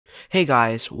Hey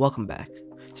guys, welcome back.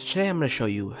 So today I'm going to show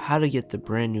you how to get the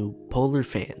brand new polar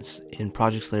fans in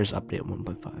Project Slayer's update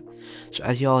 1.5. So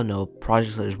as you all know,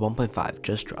 Project Slayer's 1.5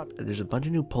 just dropped and there's a bunch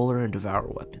of new polar and devourer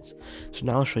weapons. So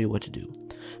now I'll show you what to do.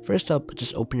 First up,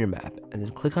 just open your map and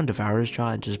then click on Devourer's Jaw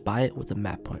and just buy it with a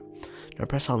map point. Now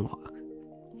press unlock.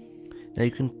 Now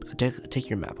you can take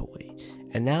your map away.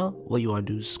 And now what you want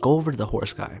to do is go over to the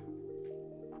horse guy.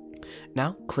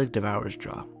 Now click Devourer's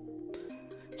Jaw.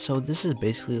 So this is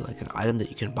basically like an item that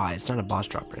you can buy. It's not a boss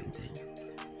drop or anything.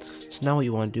 So now what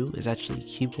you want to do is actually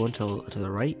keep going to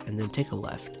the right and then take a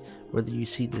left, where you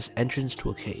see this entrance to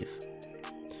a cave.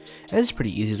 And it's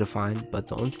pretty easy to find, but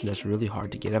the only thing that's really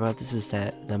hard to get about this is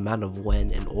that the amount of wen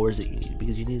and ores that you need,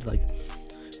 because you need like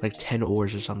 10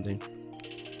 ores or something.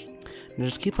 And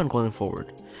just keep on going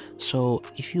forward. So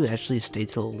if you actually stay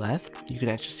to the left, you can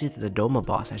actually see that the Doma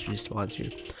boss actually spawns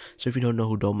here. So if you don't know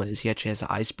who Doma is, he actually has an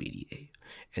eye speed EA.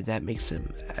 And that makes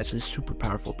him actually super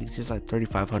powerful because he has like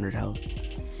 3,500 health.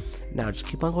 Now just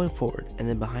keep on going forward, and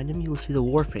then behind him you will see the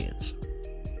war fans.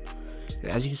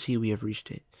 And as you can see, we have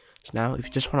reached it. So now if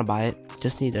you just want to buy it,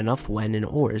 just need enough wen and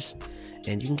ores,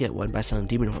 and you can get one by selling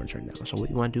demon horns right now. So what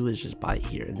you want to do is just buy it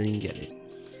here and then you can get it.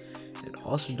 And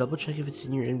also double check if it's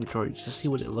in your inventory just to see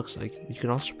what it looks like. You can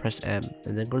also press M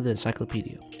and then go to the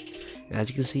encyclopedia. And as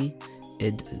you can see,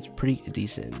 it's pretty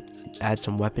decent. Add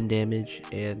some weapon damage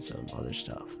and some other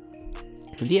stuff.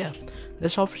 And yeah,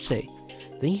 that's all for today.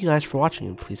 Thank you guys for watching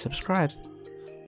and please subscribe.